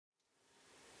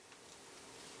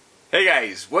Hey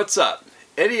guys, what's up?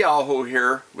 Eddie Aho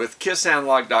here with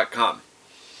KissAnalog.com.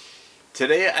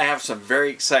 Today I have some very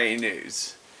exciting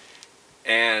news,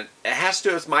 and it has to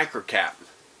do with Microcap.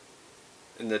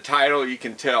 In the title you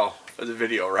can tell of the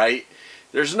video, right?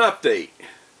 There's an update.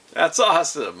 That's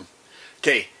awesome.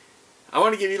 Okay, I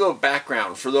want to give you a little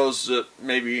background for those that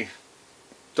maybe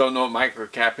don't know what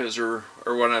Microcap is or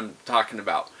what I'm talking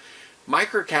about.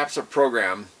 Microcap's a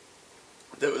program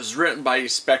that was written by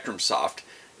Spectrumsoft.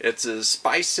 It's a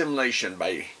spice simulation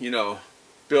by,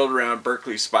 built around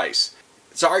Berkeley Spice.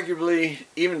 It's arguably,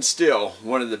 even still,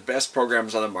 one of the best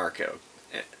programs on the market.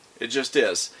 It just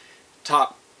is.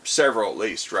 Top several at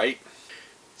least, right?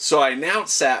 So I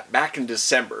announced that back in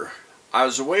December. I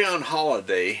was away on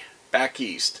holiday back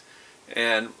east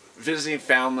and visiting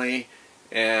family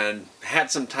and had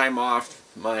some time off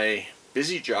my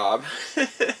busy job.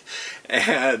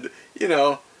 and,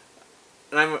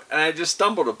 I just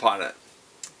stumbled upon it.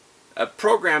 A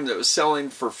program that was selling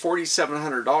for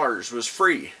 $4,700 was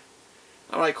free.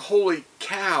 I'm like, holy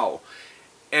cow.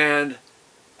 And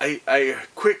I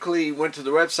quickly went to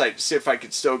the website to see if I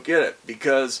could still get it,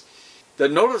 because the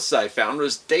notice I found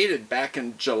was dated back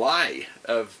in July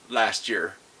of last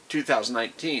year,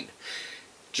 2019.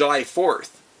 July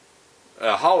 4th,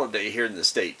 a holiday here in the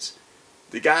States.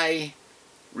 The guy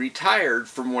retired,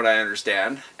 from what I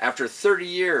understand, after 30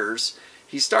 years.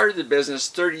 He started the business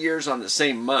 30 years on the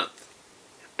same month.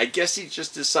 I guess he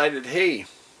just decided, hey,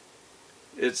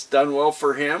 it's done well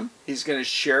for him. He's going to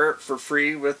share it for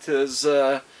free with his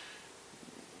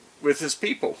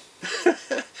people.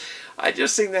 I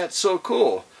just think that's so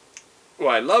cool. Well,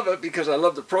 I love it because I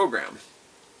love the program.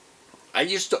 I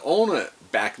used to own it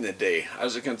back in the day. I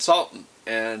was a consultant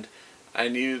and I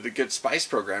needed a good spice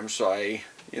program, so I,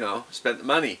 spent the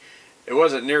money. It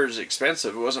wasn't near as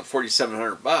expensive. It wasn't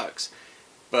 $4,700,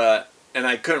 and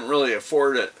I couldn't really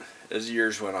afford it as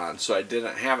years went on, so I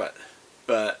didn't have it.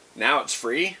 But now it's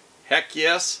free. Heck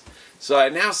yes. So I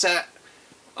now sat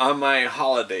on my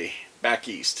holiday back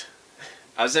east.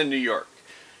 I was in New York.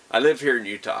 I live here in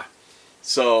Utah.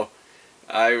 So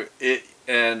our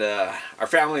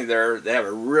family there, they have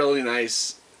a really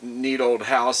nice, neat old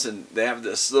house, and they have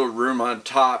this little room on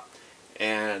top,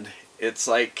 and it's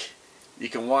like you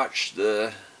can watch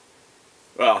a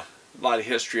lot of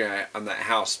history on that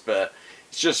house, but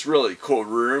it's just really cool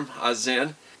room I was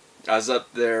in. I was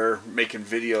up there making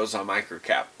videos on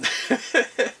Microcap.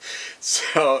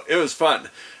 So it was fun.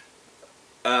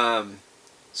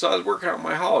 So I was working on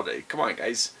my holiday. Come on,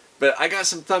 guys. But I got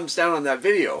some thumbs down on that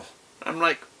video. I'm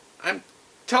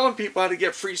telling people how to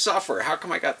get free software. How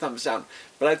come I got thumbs down?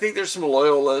 But I think there's some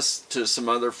loyalists to some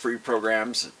other free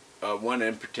programs. One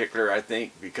in particular, I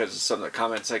think, because of some of the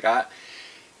comments I got.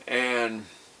 And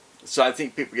so I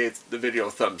think people gave the video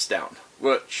thumbs down.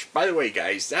 Which, by the way,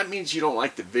 guys, that means you don't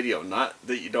like the video, not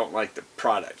that you don't like the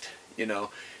product,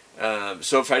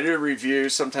 So if I do a review,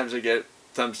 sometimes I get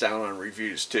thumbs down on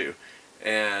reviews too.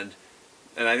 And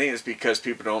I think it's because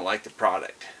people don't like the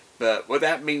product. But what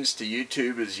that means to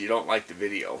YouTube is you don't like the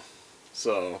video.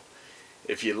 So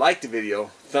if you like the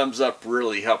video, thumbs up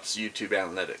really helps YouTube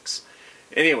analytics.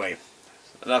 Anyway,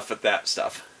 enough with that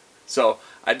stuff. So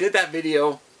I did that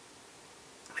video,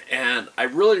 and I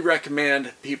really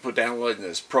recommend people downloading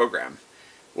this program.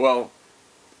 Well,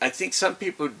 I think some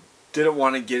people didn't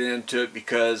want to get into it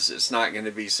because it's not going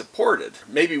to be supported.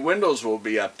 Maybe Windows will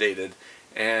be updated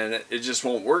and it just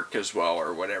won't work as well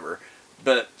or whatever.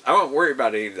 But I won't worry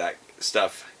about any of that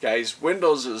stuff, guys.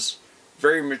 Windows is a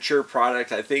very mature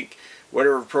product. I think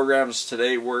whatever programs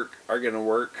today work are going to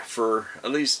work for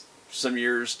at least some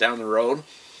years down the road.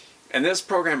 And this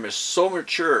program is so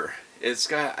mature. It's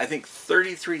got, I think,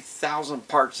 33,000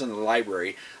 parts in the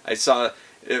library. I saw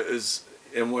it was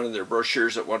in one of their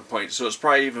brochures at one point, so it's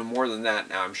probably even more than that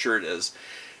now. I'm sure it is.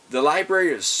 The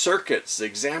library of circuits, the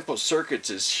example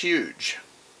circuits, is huge.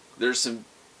 There's some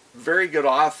very good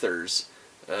authors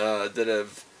that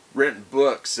have written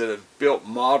books, that have built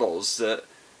models that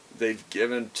they've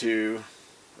given to,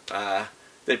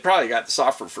 they probably got the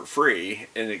software for free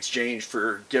in exchange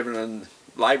for giving them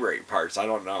library parts. I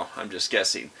don't know. I'm just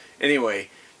guessing. Anyway,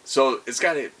 so it's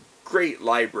got a great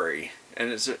library,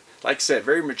 and it's, like I said,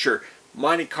 very mature.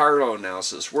 Monte Carlo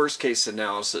analysis, worst case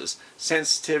analysis,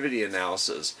 sensitivity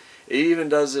analysis. It even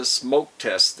does this smoke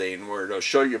test thing where it'll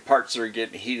show you parts that are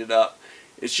getting heated up.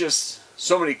 It's just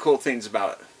so many cool things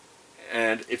about it.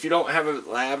 And if you don't have a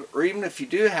lab, or even if you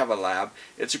do have a lab,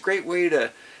 it's a great way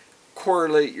to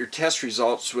correlate your test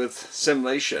results with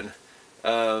simulation.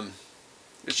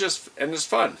 It's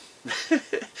fun.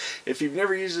 If you've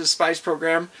never used a spice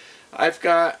program, I've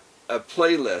got a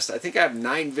playlist. I think I have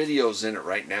 9 videos in it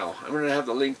right now. I'm going to have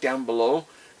the link down below.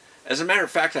 As a matter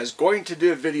of fact, I was going to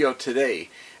do a video today,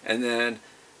 and then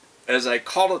as I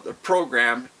called up the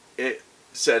program, it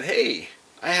said, hey,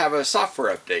 I have a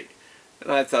software update.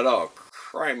 And I thought, oh,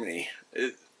 criminy.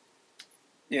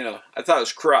 You know, I thought it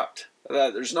was corrupt. I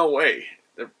thought, there's no way.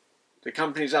 The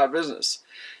company's out of business.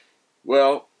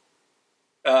 Well,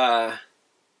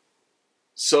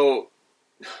 so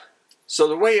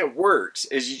the way it works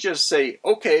is you just say,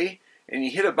 okay, and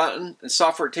you hit a button, and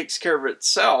software takes care of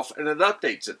itself, and it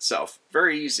updates itself.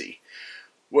 Very easy.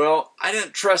 Well, I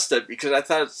didn't trust it because I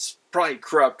thought it's probably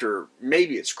corrupt, or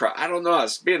maybe it's corrupt. I don't know. I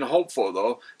was being hopeful,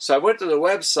 though. So I went to the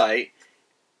website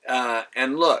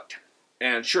and looked.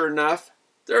 And sure enough,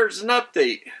 there's an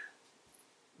update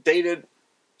dated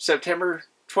September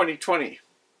 2020.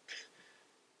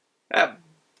 That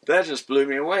just blew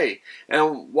me away.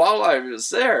 And while I was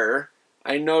there,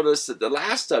 I noticed that the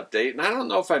last update, and I don't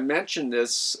know if I mentioned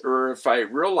this or if I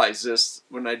realized this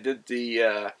when I did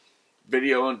the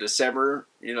video in December,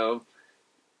 you know,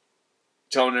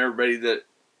 telling everybody that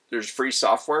there's free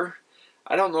software.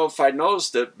 I don't know if I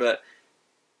noticed it, but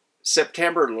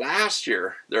September last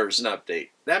year, there was an update.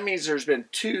 That means there's been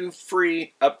 2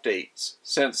 free updates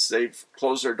since they've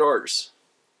closed their doors.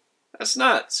 That's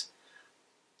nuts.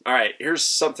 All right, here's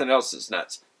something else that's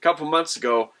nuts. A couple months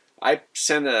ago, I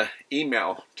sent an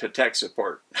email to tech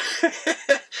support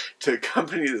to a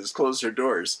company that's closed their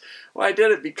doors. Well, I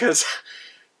did it because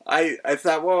I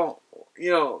thought, well,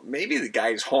 you know, maybe the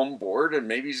guy's home bored and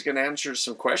maybe he's going to answer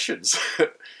some questions.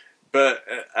 But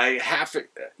I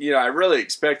really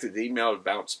expected the email to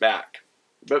bounce back.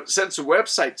 But since the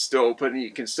website's still open and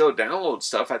you can still download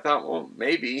stuff, I thought, well,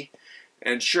 maybe.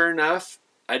 And sure enough,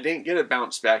 I didn't get a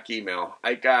bounce back email.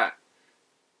 I got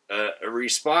a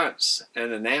response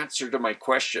and an answer to my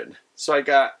question. So I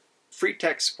got free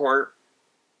tech support.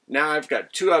 Now I've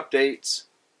got 2 updates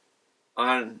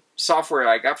on software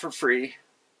I got for free,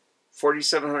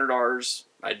 $4,700.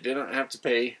 I didn't have to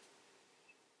pay,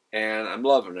 and I'm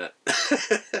loving it.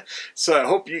 So I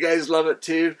hope you guys love it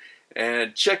too,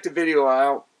 and check the video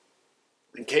out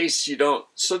in case you don't.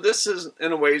 So this is,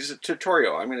 in a way, is a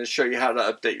tutorial. I'm going to show you how to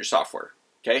update your software.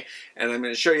 Okay, and I'm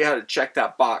going to show you how to check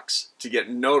that box to get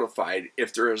notified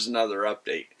if there is another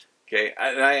update. Okay,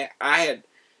 I had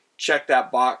checked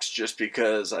that box just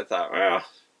because I thought, well,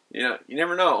 you know, you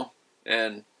never know,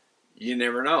 and you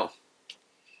never know.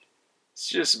 It's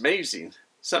just amazing.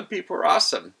 Some people are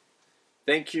awesome.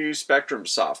 Thank you, Spectrum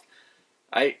Soft.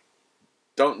 I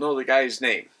don't know the guy's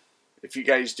name. If you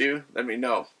guys do, let me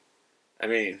know. I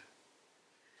mean,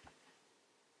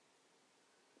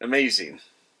 amazing.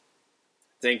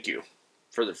 Thank you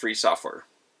for the free software.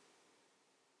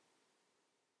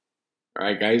 All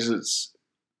right, guys, let's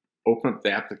open up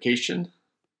the application.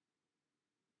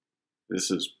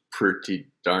 This is pretty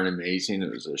darn amazing.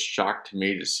 It was a shock to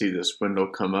me to see this window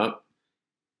come up.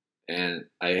 And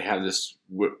I have this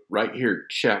right here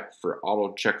checked for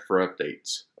auto check for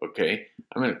updates. Okay,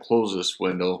 I'm going to close this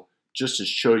window just to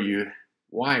show you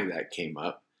why that came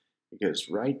up. Because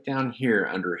right down here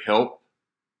under help,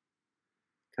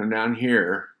 come down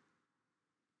here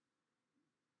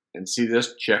and see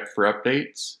this check for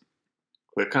updates.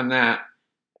 Click on that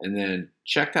and then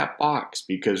check that box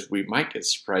because we might get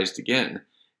surprised again.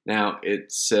 Now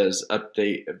it says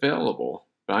update available,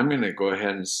 but I'm going to go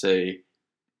ahead and say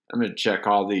I'm going to check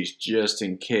all these just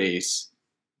in case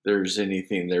there's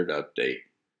anything there to update.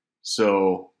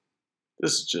 So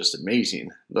this is just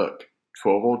amazing. Look,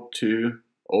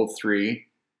 1202.03,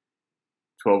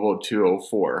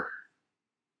 1202.04.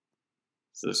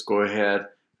 So let's go ahead.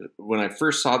 When I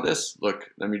first saw this, look,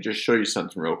 let me just show you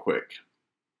something real quick.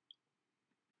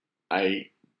 I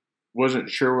wasn't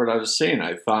sure what I was saying.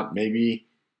 I thought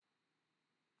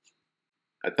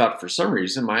for some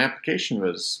reason my application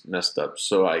was messed up.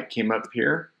 So I came up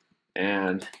here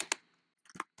and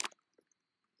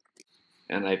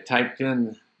I typed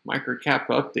in Microcap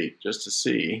update just to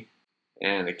see.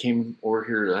 And I came over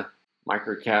here to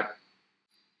Microcap.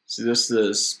 So this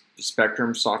is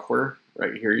Spectrum software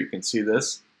right here. You can see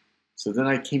this. So then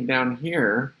I came down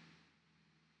here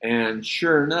and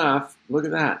sure enough, look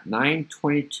at that,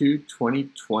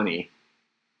 9/22/2020.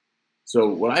 So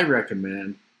what I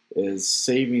recommend is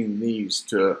saving these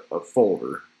to a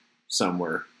folder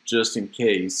somewhere just in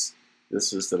case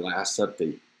this is the last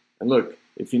update. And look,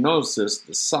 if you notice this,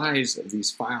 the size of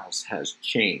these files has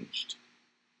changed.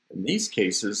 In these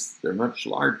cases, they're much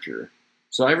larger.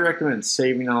 So I recommend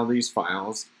saving all these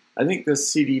files. I think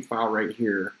this CD file right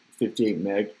here, 58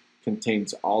 meg,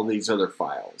 contains all these other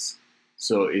files.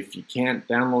 So if you can't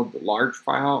download the large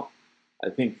file, I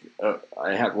think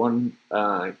I had one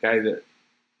guy that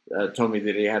told me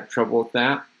that he had trouble with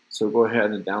that. So go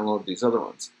ahead and download these other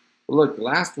ones. But look, the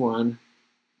last one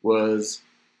was,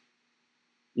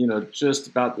 you know, just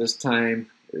about this time,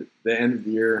 the end of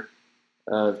the year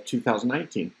of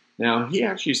 2019. Now, he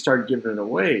actually started giving it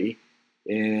away,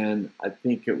 and I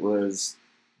think it was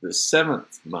the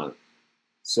 7th month.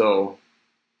 So,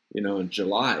 you know, in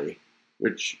July,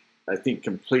 which I think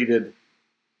completed,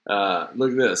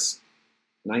 look at this,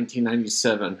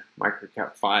 1997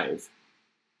 Microcap 5.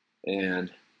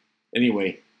 And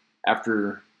anyway,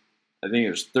 after, I think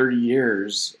it was 30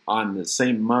 years on the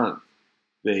same month,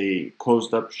 they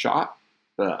closed up shop.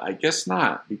 But I guess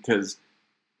not, because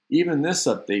even this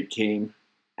update came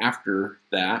after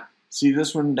that. See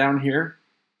this one down here?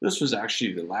 This was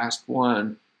actually the last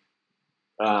one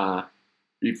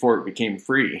before it became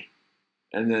free.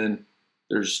 And then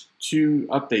there's 2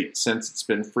 updates since it's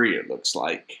been free, it looks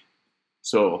like.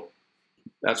 So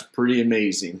that's pretty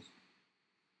amazing.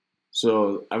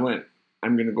 So I'm going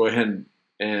to go ahead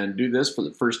and do this for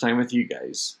the first time with you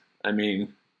guys. I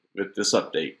mean, with this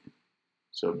update.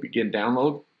 So begin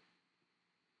download.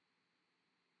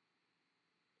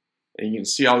 And you can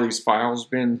see all these files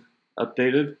being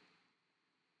updated.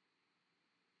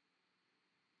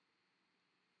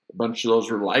 A bunch of those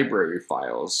were library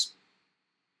files.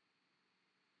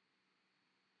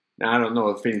 Now I don't know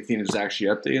if anything is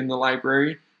actually updated in the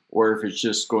library or if it's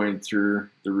just going through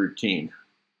the routine.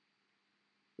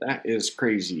 That is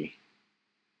crazy.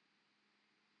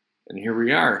 And here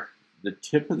we are, the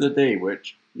tip of the day,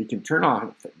 which you can turn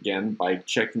off again by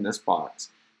checking this box.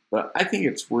 But I think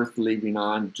it's worth leaving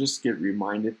on, just get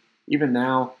reminded. Even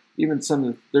now, even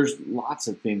there's lots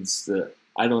of things that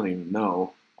I don't even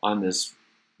know on this,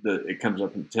 that it comes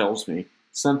up and tells me.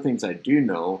 Some things I do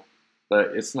know,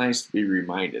 but it's nice to be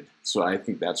reminded. So I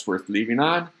think that's worth leaving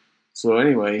on. So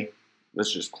anyway,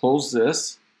 let's just close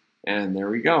this, and there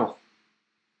we go.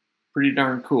 Pretty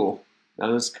darn cool. Now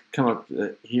let's come up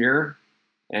here,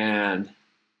 and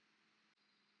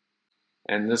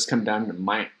let's come down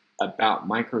to About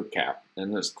Microcap,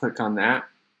 and let's click on that.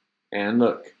 And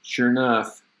look, sure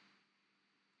enough,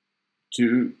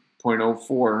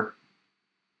 2.04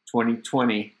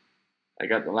 2020. I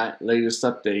got the latest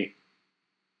update.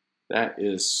 That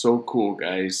is so cool,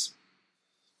 guys.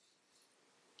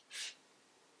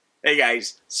 Hey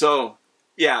guys, so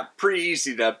yeah, pretty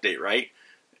easy to update, right?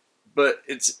 But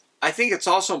I think it's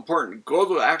also important to go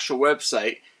to the actual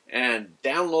website and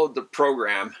download the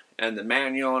program and the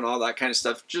manual and all that kind of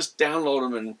stuff. Just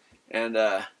download them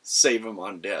and save them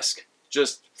on disk,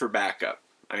 just for backup.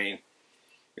 I mean,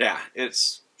 yeah,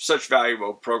 it's such a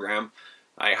valuable program.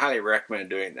 I highly recommend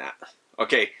doing that.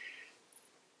 Okay,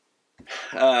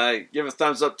 give a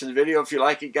thumbs up to the video if you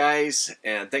like it, guys,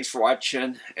 and thanks for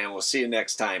watching, and we'll see you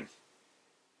next time.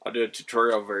 I'll do a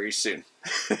tutorial very soon.